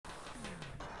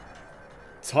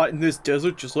hot in this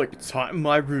desert just like it's hot in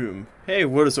my room. Hey,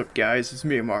 what is up guys? It's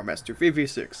me, Master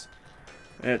VV6.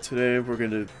 And today we're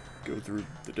gonna go through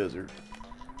the desert.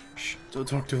 Shh, don't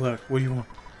talk too loud. What do you want?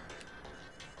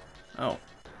 Oh,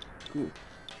 cool.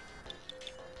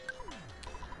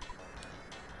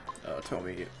 Tell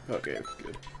me. Okay,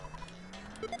 good.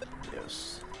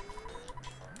 Yes.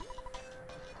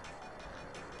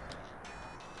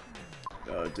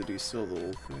 Did he sell the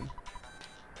whole thing?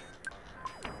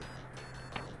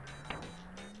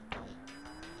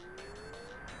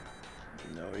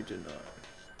 No, he did not.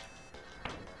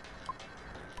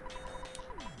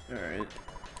 Alright.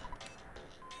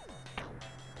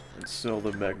 And sell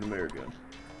the Magnum air gun.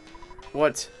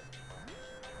 What?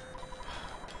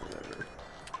 Whatever.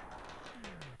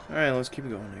 Alright, let's keep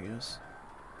going, I guess.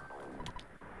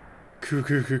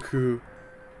 Coo.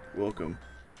 Welcome.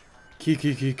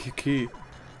 Key.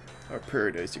 Our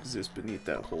paradise exists beneath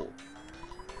that hole.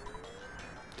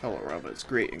 Talarama is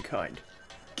great and kind.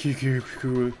 Key.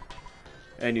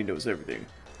 And he knows everything.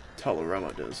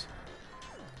 Talarama does.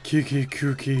 Key.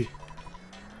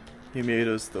 He made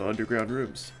us the underground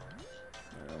rooms.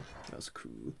 Oh, that's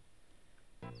cool.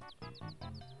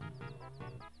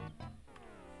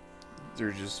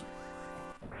 They're just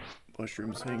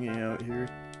mushrooms hanging out here.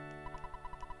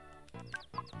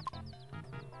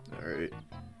 Alright.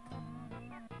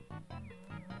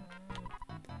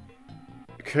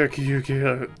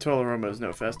 Talarama is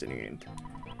now fasting and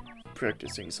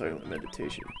practicing silent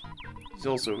meditation. He's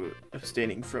also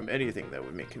abstaining from anything that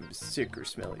would make him sick or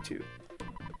smelly too.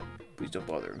 Please don't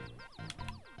bother him.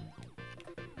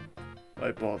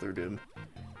 I bothered him.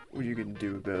 What are you gonna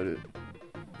do about it?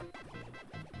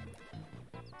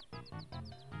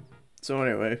 So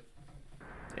anyway,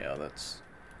 yeah,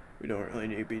 we don't really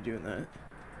need to be doing that.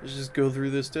 Let's just go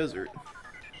through this desert.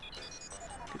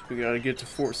 Cause we gotta get to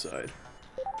Foreside.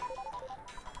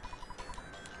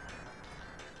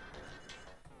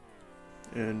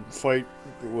 And fight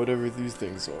whatever these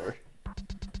things are.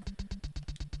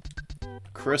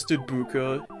 Crested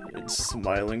Buka and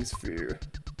Smiling Sphere.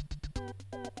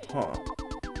 Huh.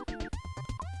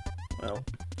 Well.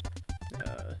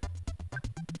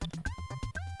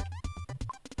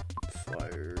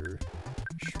 Fire.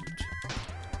 Shoot.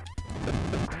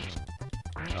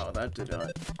 Oh, that did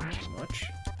not do much.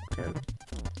 Okay.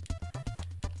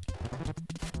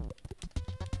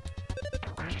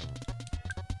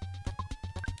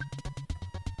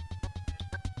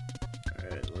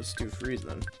 Alright, let's do freeze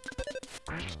then.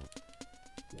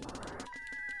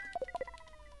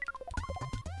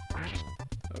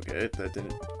 Okay, that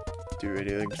didn't do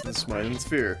anything to the Smiling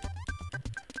Sphere.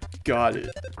 Got it.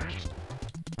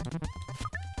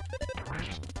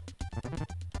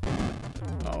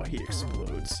 Oh, he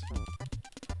explodes.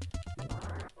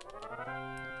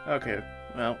 Okay,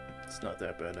 well, it's not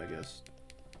that bad, I guess.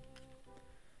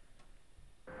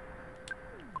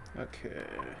 Okay.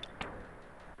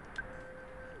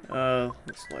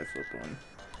 Let's life up on.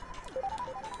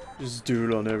 Just do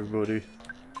it on everybody.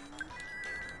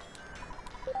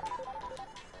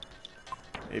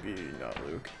 Maybe not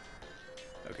Luke.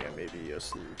 Okay, maybe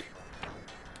yes, Luke.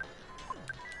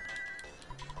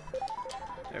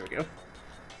 There we go.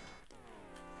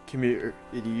 Come here,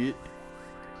 idiot.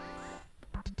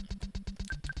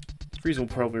 Freeze will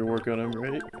probably work on him,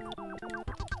 right?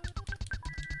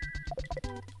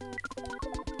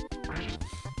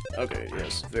 Okay,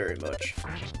 yes, very much.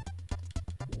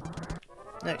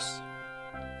 Nice.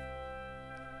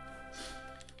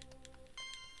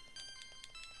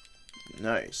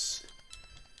 Nice.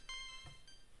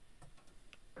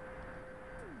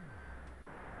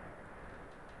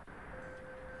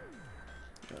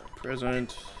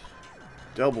 Present.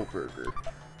 Double burger.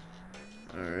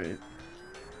 Alright.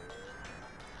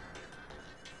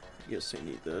 I guess I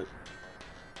need that.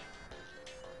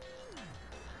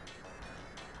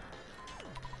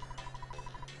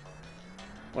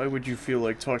 Why would you feel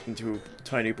like talking to a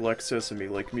tiny black sesame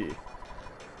like me?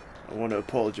 I want to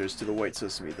apologize to the white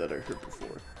sesame that I heard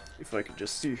before. If I could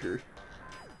just see her.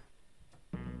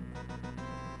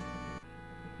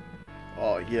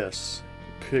 Oh yes.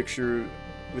 Picture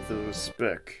with a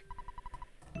speck.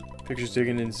 Pictures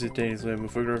taken in instantaneous lamb. A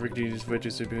photographic genius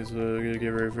fetches siblings get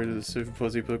ready for the stiff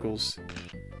fuzzy pickles.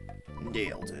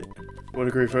 Nailed it. What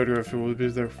a great photograph. It will be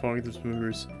there following the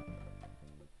movers.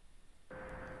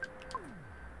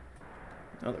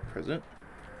 Another present.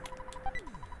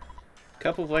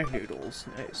 Cup of light noodles.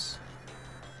 Nice.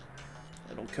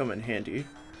 That'll come in handy.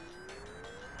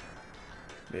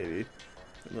 Maybe.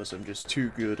 Unless I'm just too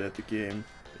good at the game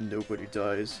and nobody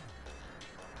dies.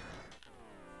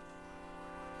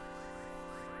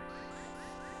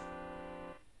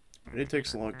 And it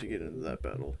takes long to get into that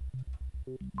battle.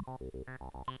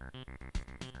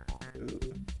 Ooh,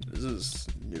 this is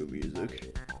new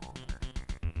music.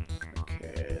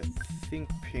 Okay, I think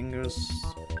Pingus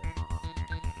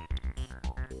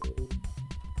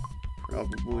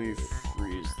probably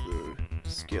freeze the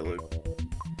Skelepian.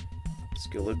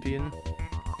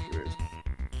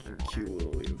 Cute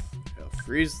little wave. Yeah,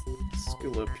 freeze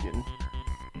Skelepian.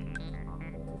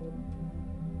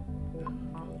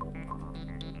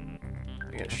 I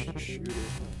guess shoot it.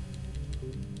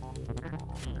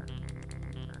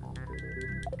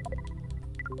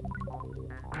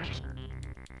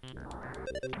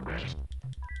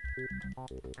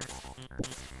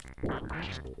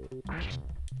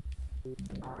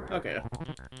 Okay.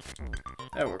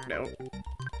 That worked out.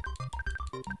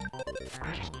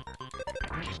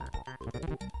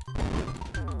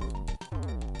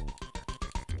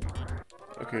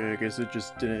 Okay, I guess it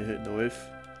just didn't hit Noif.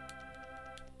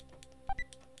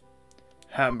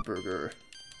 Hamburger.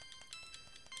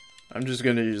 I'm just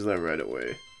gonna use that right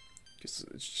away. Because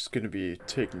it's just gonna be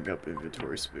taking up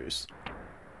inventory space.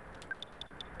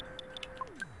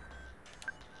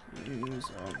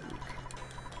 Use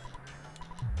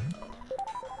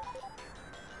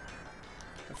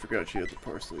I forgot you had the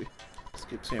parsley.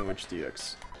 Skip sandwich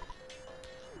DX.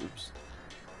 Oops.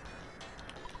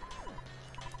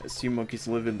 As sea monkeys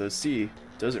live in the sea,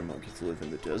 desert monkeys live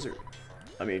in the desert.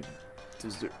 I mean,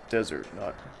 desert,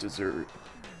 not dessert.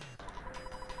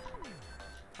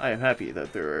 I am happy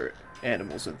that there are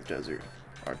animals in the desert,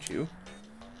 aren't you?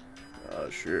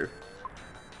 Sure.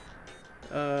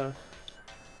 What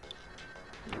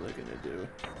was I gonna do?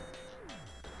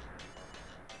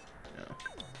 No.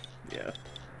 Yeah.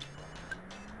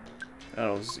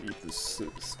 I'll just eat this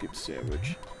skip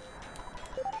sandwich.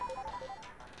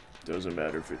 Doesn't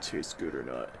matter if it tastes good or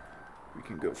not. We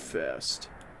can go fast.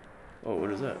 Oh,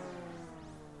 what is that?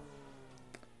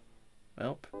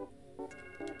 Well,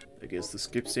 I guess the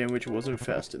skip sandwich wasn't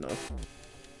fast enough.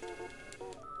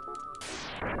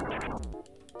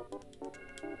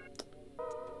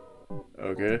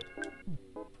 Okay.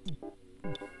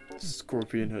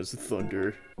 Scorpion has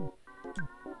thunder,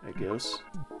 I guess.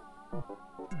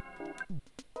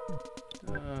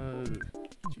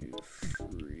 You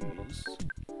freeze.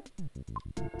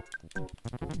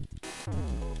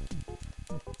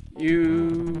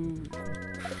 You...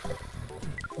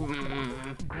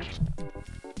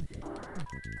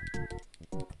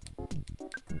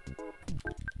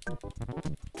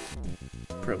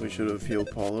 Probably should have healed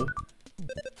Paula.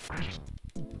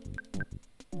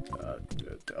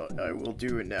 I will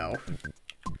do it now.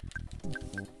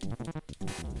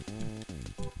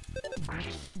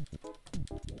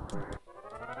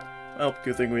 Well,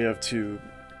 good thing we have two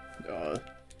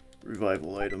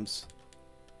revival items.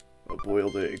 A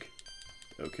boiled egg.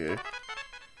 Okay.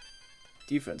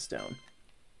 Defense down.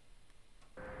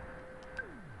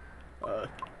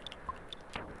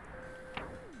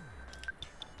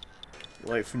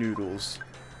 Life noodles.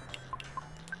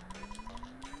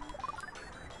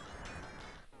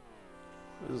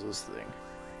 What is this thing?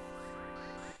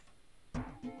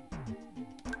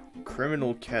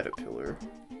 Criminal caterpillar.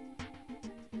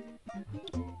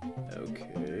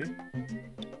 Okay.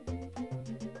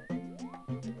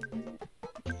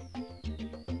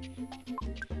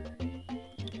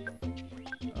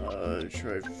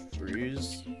 Try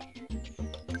freeze.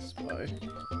 Spy.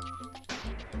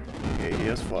 Okay, he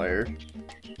has fire.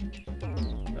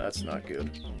 That's not good.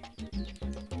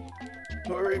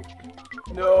 Hurry!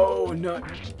 No, not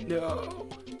no.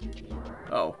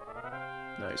 Oh,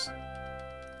 nice.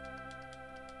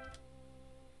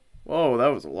 Whoa, that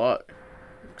was a lot of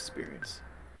experience.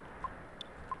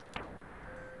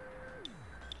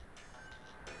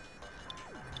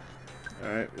 All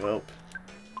right, well.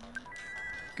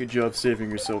 Good job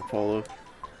saving yourself, Paula.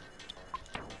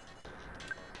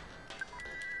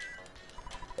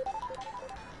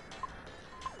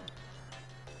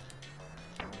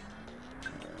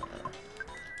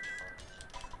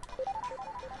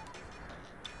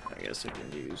 I guess I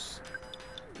can use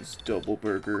this double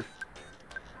burger.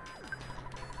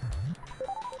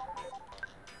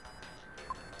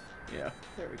 Yeah,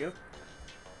 there we go.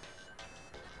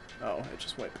 Oh, it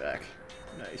just went back.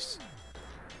 Nice.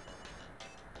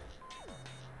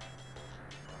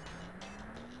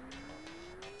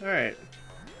 Alright.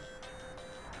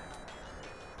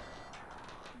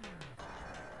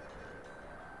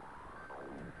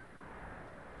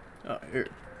 Oh, here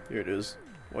it is.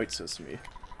 White sesame.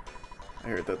 I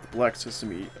heard that the black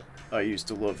sesame I used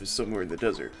to love is somewhere in the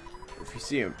desert. If you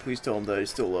see him, please tell him that I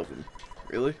still love him.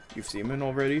 Really? You've seen him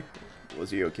already? Was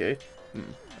he okay?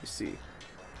 I see.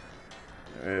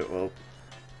 Alright, well,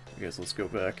 I guess let's go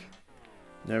back.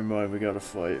 Never mind, we gotta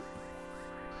fight.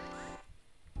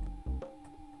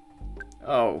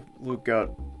 Oh, Luke got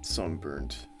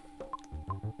sunburned.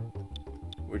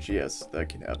 Which, yes, that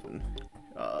can happen.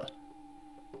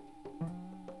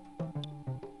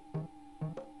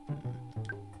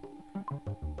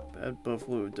 Bad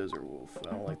Buffalo, Desert Wolf.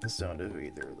 I don't like the sound of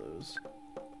either of those.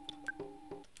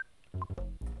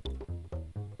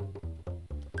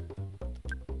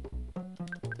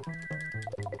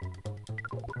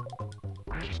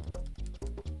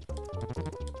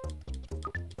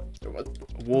 What?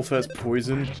 A wolf has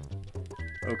poison?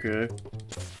 Okay.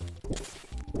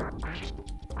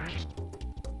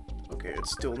 Okay,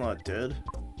 it's still not dead.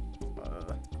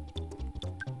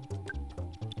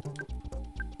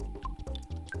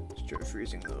 Let's try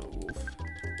freezing the wolf.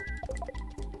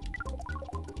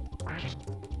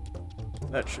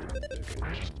 That should.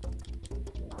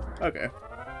 Okay.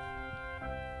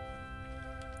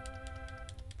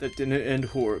 That didn't end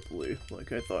horribly,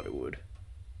 like I thought it would.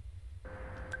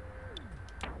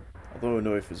 Although a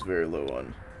knife is very low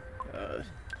on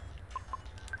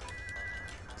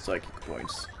psychic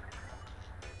points.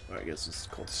 Or I guess it's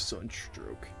called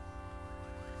sunstroke.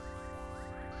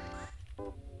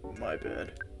 My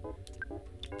bad.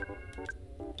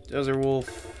 Desert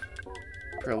Wolf,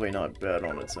 probably not bad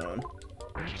on its own.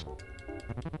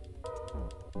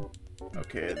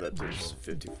 Okay, that does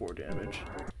 54 damage.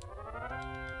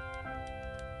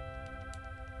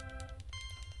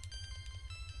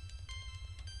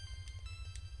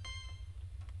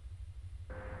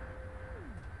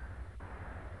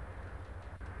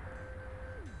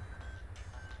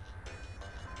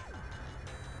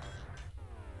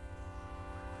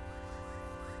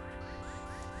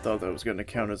 Thought that was gonna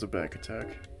count as a back attack.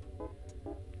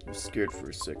 I was scared for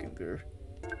a second there.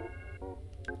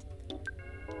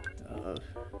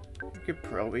 You could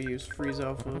probably use Freeze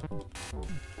Alpha,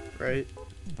 right?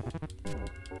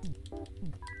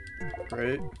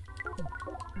 Right?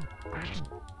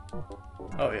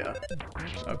 Oh yeah.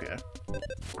 Okay.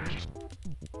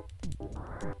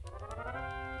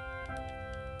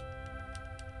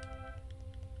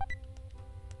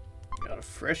 Got a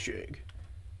fresh egg.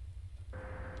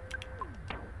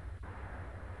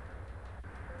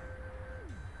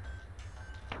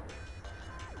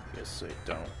 Guess I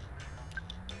don't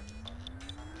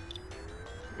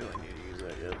really need to use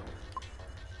that yet.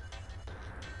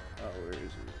 Oh, where is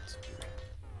it?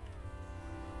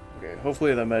 Okay,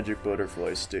 hopefully that magic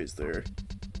butterfly stays there.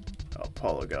 Oh,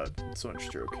 Paula got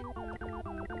sunstroke.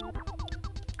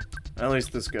 At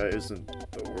least this guy isn't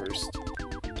the worst.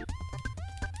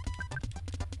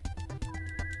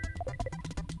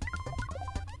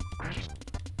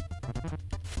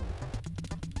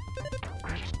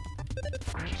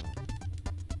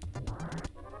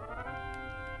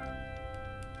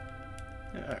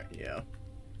 Yeah.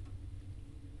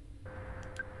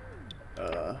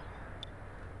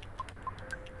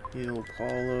 Heal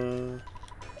Paula.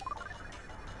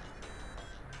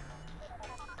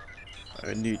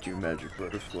 I need you, magic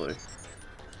butterfly.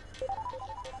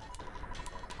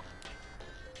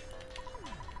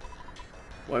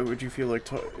 Why would you feel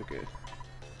like okay.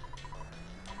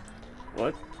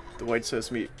 What? The white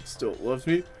sesame still loves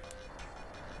me?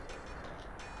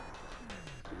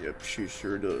 Yep, she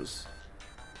sure does.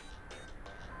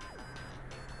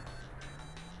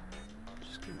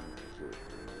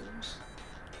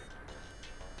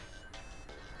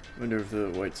 Wonder if the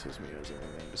white sesame has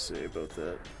anything to say about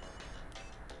that.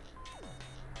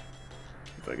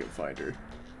 If I can find her.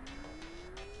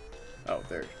 Oh,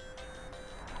 there.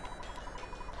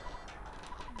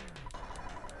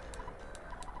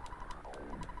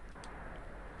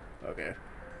 Okay.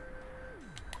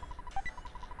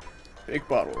 Big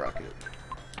bottle rocket.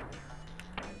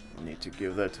 Need to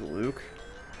give that to Luke.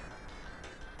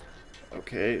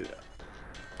 Okay.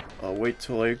 I'll wait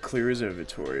till I clear his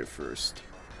inventory first.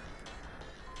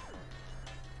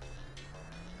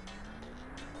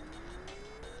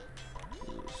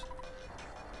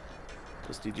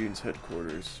 Dusty Dune's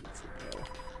headquarters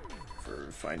for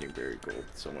finding buried gold.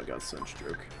 Someone got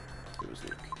sunstroke. It was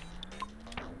Luke.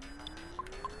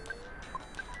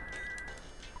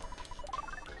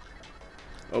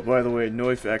 Oh, by the way,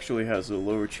 Noif actually has a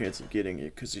lower chance of getting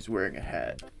it because he's wearing a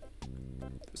hat.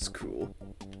 That's cool.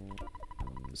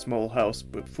 Small house,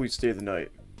 but please stay the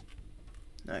night.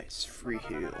 Nice, free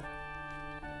heal.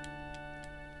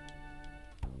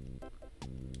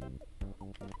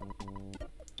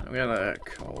 I'm gonna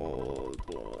call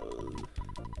blood.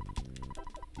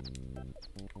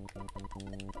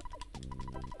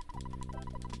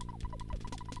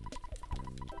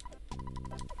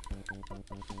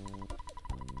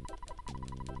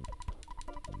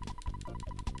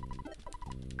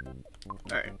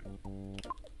 Alright.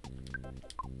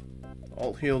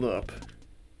 All healed up.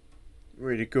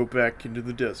 Ready to go back into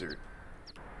the desert.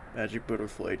 Magic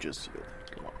butterfly just healed.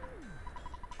 Come on.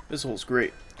 This hole's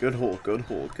great. Good hole, good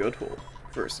hole, good hole.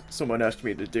 First, someone asked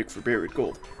me to dig for buried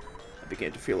gold. I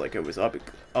began to feel like I was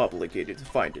obligated to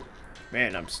find it.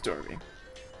 Man, I'm starving.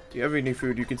 Do you have any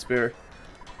food you can spare?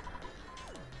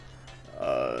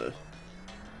 Oh.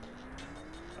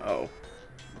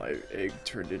 My egg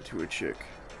turned into a chick.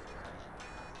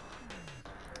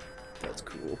 That's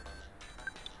cool.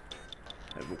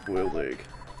 I have a boiled egg.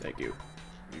 Thank you.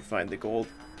 If you find the gold,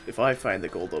 if I find the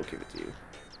gold, I'll give it to you.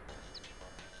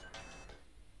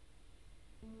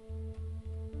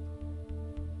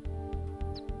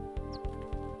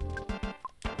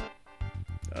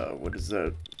 What is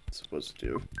that supposed to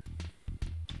do?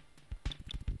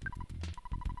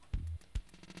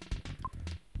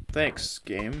 Thanks,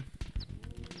 game.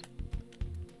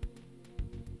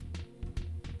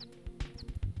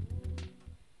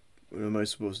 What am I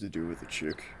supposed to do with a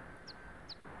chick?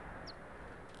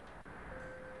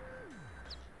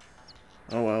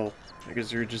 Oh well, I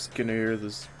guess you're just gonna hear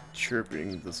this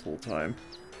chirping this whole time.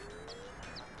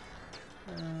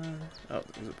 Oh,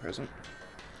 there's a present.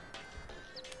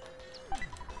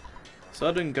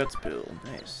 Sudden Guts Pill,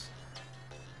 nice.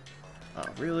 Oh,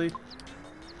 really?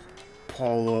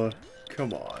 Paula,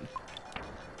 come on.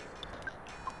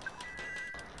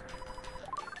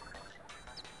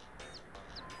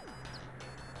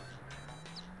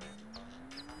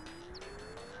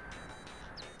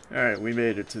 Alright, we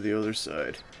made it to the other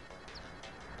side.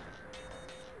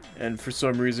 And for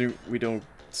some reason, we don't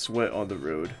sweat on the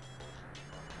road.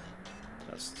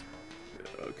 That's...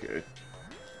 okay.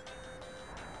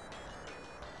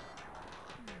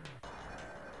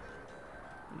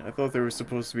 I thought there was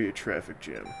supposed to be a traffic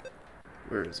jam.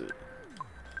 Where is it?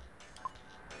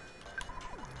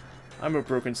 I'm a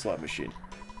broken slot machine.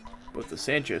 But the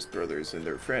Sanchez brothers and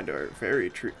their friend are a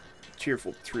very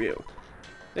cheerful trio.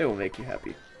 They will make you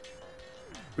happy.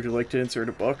 Would you like to insert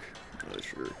a buck?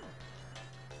 Sure.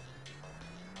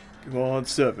 Come on,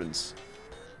 sevens.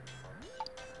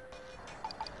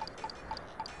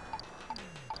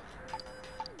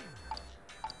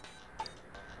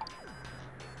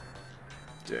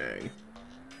 Dang.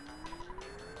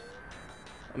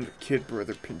 I'm the kid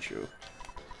brother Pincho.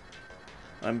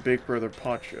 I'm big brother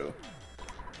Poncho.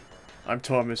 I'm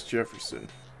Thomas Jefferson.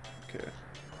 Okay.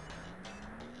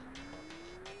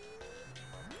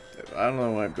 I don't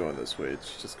know why I'm going this way.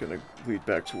 It's just gonna lead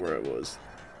back to where I was.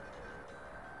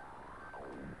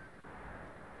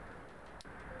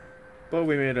 But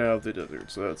we made it out of the desert,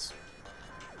 so that's...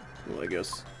 well, I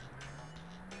guess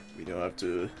we don't have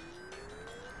to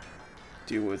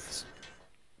deal with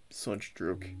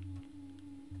sunstroke.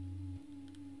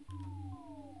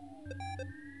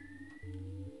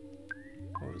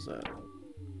 What was that?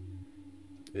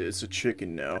 It's a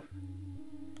chicken now.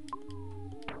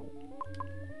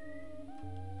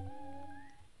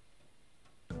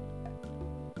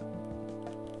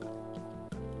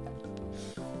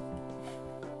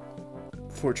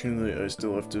 Fortunately, I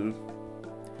still have to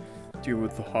deal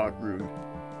with the hot room.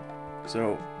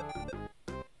 So,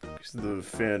 the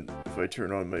fan, if I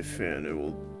turn on my fan, it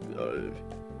will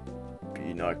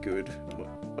be not good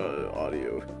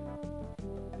audio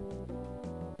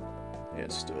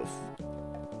and stuff.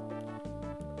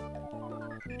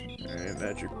 Alright,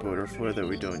 magic butterfly that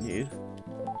we don't need.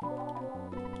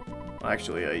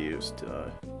 Actually, I used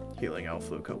healing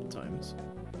alpha a couple times.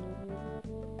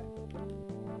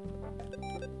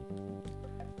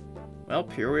 Well,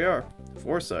 here we are.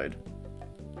 Foreside.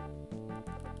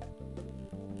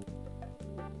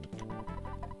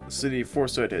 The city of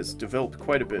Foreside has developed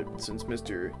quite a bit since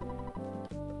Mr.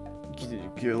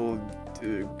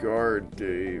 Gildegard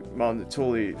de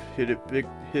Montatoli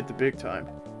hit the big time.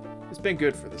 It's been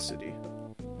good for the city.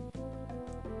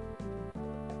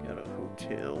 Got a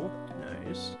hotel.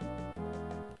 Nice.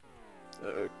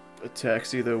 A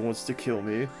taxi that wants to kill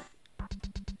me.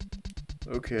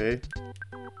 Okay.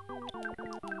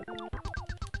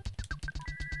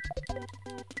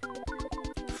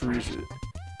 Freeze it.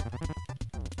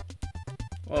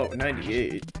 Oh,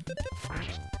 98.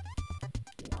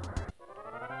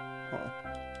 Huh.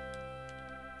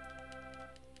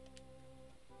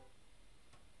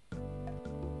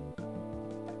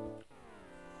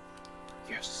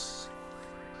 Yes.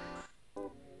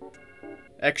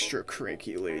 Extra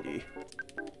cranky lady.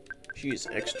 She's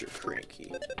extra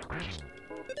cranky.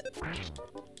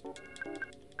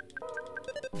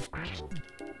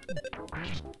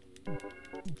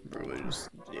 Really just,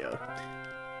 yeah.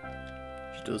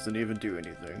 She doesn't even do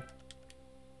anything.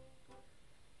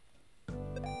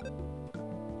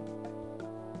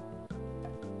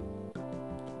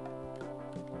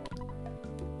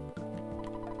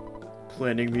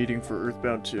 Planning meeting for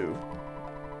Earthbound 2.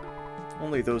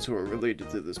 Only those who are related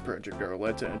to this project are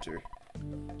allowed to enter.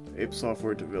 Ape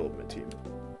Software Development Team.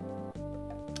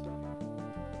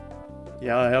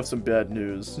 Yeah, I have some bad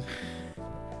news.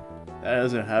 That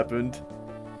hasn't happened.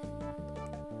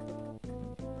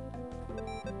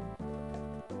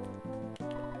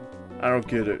 I don't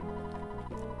get it.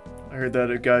 I heard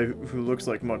that a guy who looks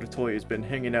like Montoya has been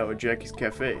hanging out at Jackie's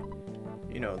Cafe.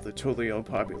 You know, the totally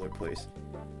unpopular place.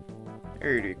 I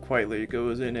heard he quietly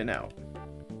goes in and out.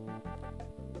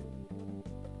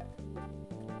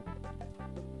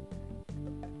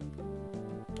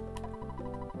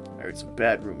 I heard some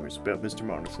bad rumors about Mr.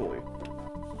 Montoya.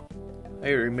 I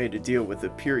heard he made a deal with a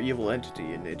pure evil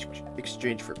entity in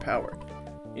exchange for power.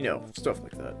 You know, stuff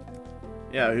like that.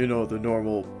 Yeah, you know, the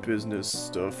normal business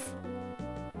stuff.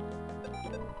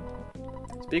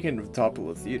 Speaking of top of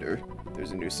the theater,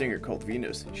 there's a new singer called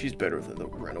Venus. She's better than the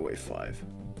Runaway 5.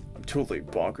 I'm totally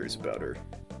bonkers about her.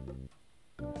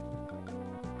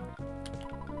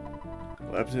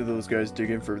 What happened to those guys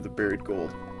digging for the buried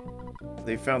gold? If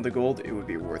they found the gold, it would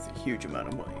be worth a huge amount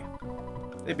of money.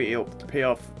 They'd be able to pay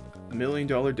off $1 million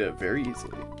debt very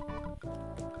easily.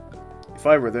 If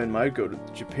I were them, I'd go to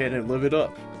Japan and live it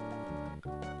up.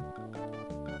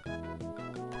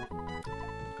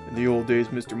 In the old days,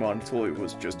 Mr. Montoya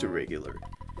was just a regular,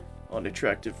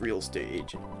 unattractive real estate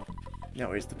agent. Now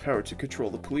he has the power to control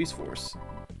the police force.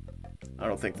 I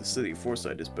don't think the city of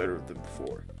Forsyth is better than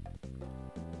before.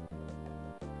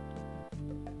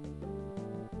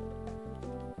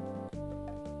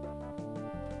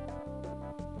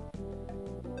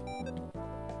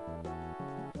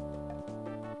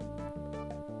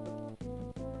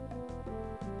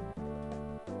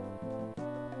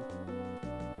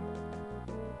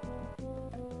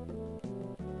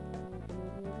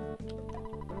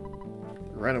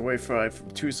 Runaway 5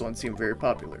 from Tucson seem very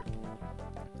popular.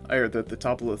 I heard that the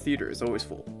top of the theater is always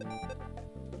full.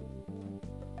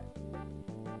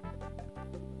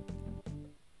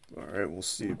 Alright, we'll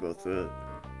see about that.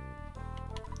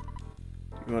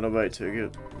 You wanna buy a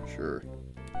ticket? Sure.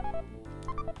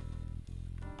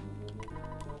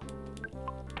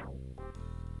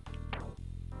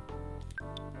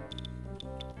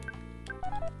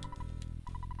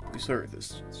 Please hurry,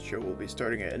 this show will be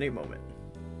starting at any moment.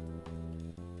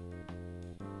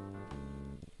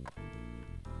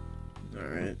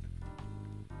 Alright.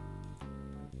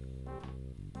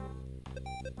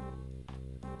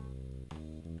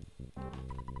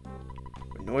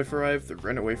 When Noif arrived, the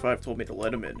Runaway 5 told me to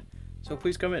let him in. So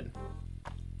please come in.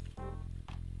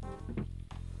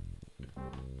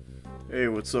 Hey,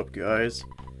 what's up, guys?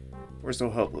 We're so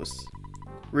helpless.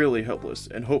 Really helpless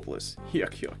and hopeless.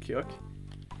 Yuck, yuck, yuck.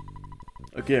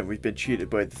 Again, we've been cheated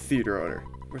by the theater owner.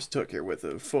 We're stuck here with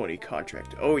a phony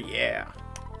contract. Oh yeah!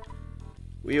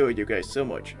 We owe you guys so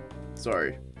much.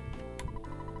 Sorry.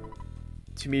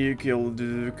 To me,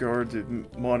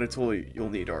 Gildegard, Montoya, you'll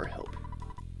need our help.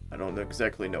 I don't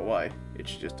exactly know why.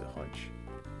 It's just a hunch.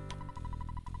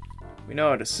 We know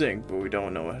how to sing, but we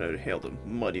don't know how to hail them,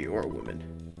 muddy or women.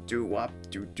 Do-wop,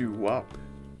 do-do-wop.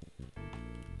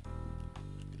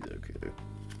 Okay.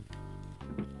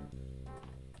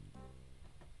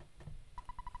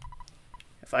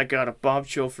 Have I got a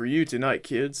bombshell for you tonight,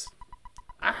 kids?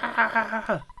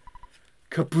 Ah!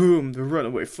 Kaboom! The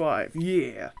Runaway 5.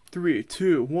 Yeah! 3,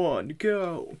 2, 1,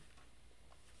 go!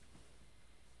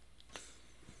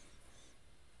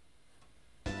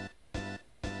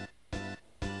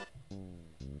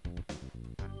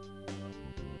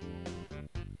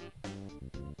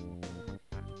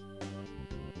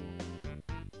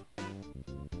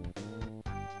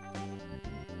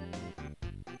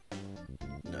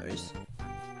 Nice.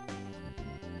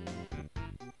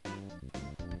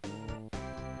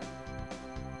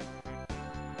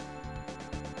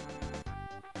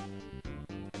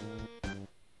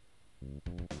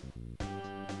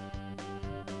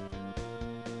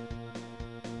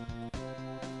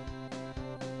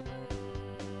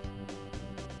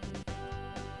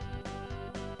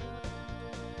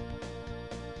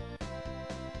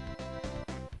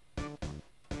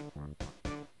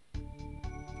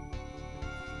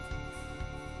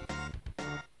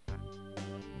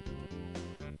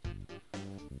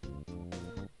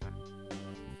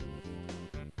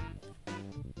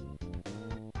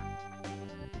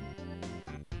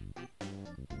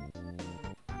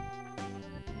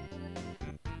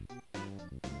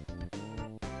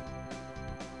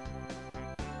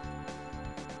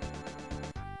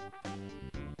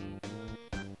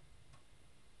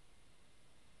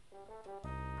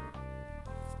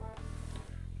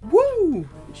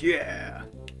 Yeah!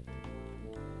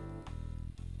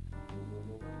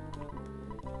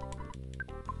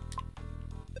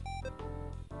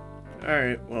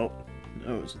 Alright, well,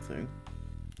 that was a thing.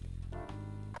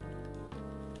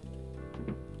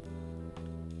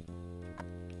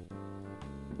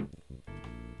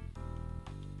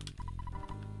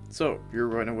 So, you're a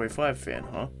Runaway 5 fan,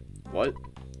 huh? What?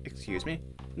 Excuse me?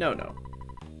 No.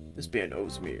 This band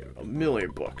owes me $1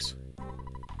 million.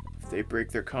 If they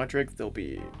break their contract, they'll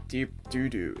be in deep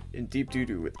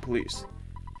doo-doo with police.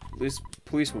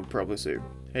 Police would probably say,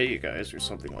 hey you guys, or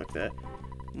something like that.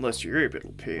 Unless you're able to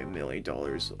pay $1 million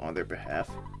on their behalf.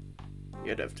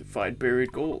 You'd have to find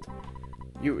buried gold.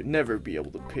 You would never be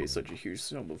able to pay such a huge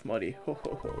sum of money. Ho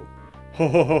ho ho. Ho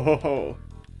ho ho ho ho.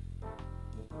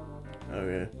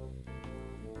 Okay.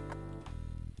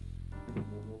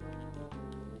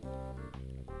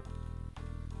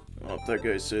 Well, that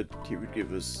guy said he would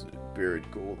give us buried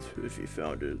gold if he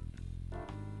found it.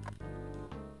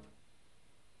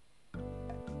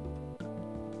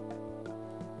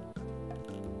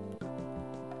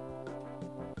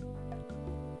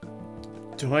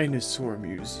 Dinosaur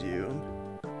Museum.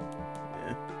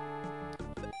 Yeah.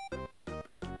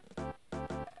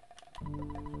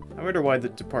 I wonder why the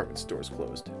department store's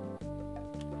closed.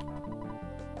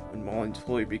 When mall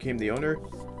employee became the owner,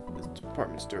 the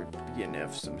department store began to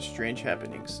have some strange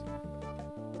happenings.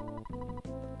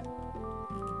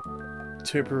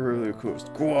 Temporarily closed.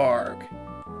 Gwarg!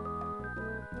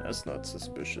 That's not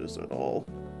suspicious at all.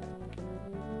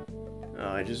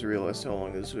 I just realized how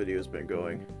long this video's been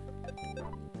going.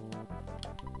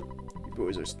 You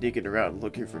boys are sneaking around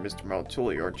looking for Mr.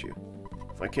 Maltuli, aren't you?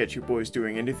 If I catch you boys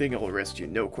doing anything, I'll arrest you,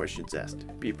 no questions asked.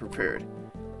 Be prepared.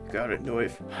 Got it,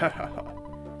 Noif? Ha ha ha.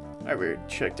 I already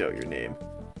checked out your name.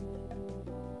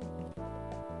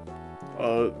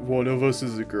 One of us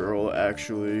is a girl,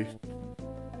 actually.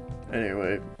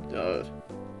 Anyway,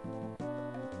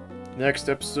 next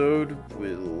episode,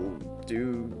 we'll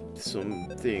do some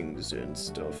things and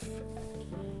stuff.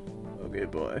 Okay,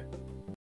 bye.